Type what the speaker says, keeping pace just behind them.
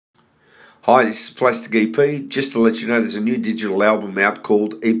Hi, this is Plastic EP. Just to let you know, there's a new digital album out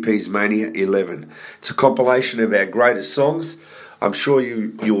called EP's Mania 11. It's a compilation of our greatest songs. I'm sure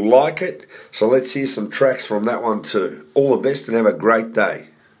you'll like it. So let's hear some tracks from that one too. All the best and have a great day.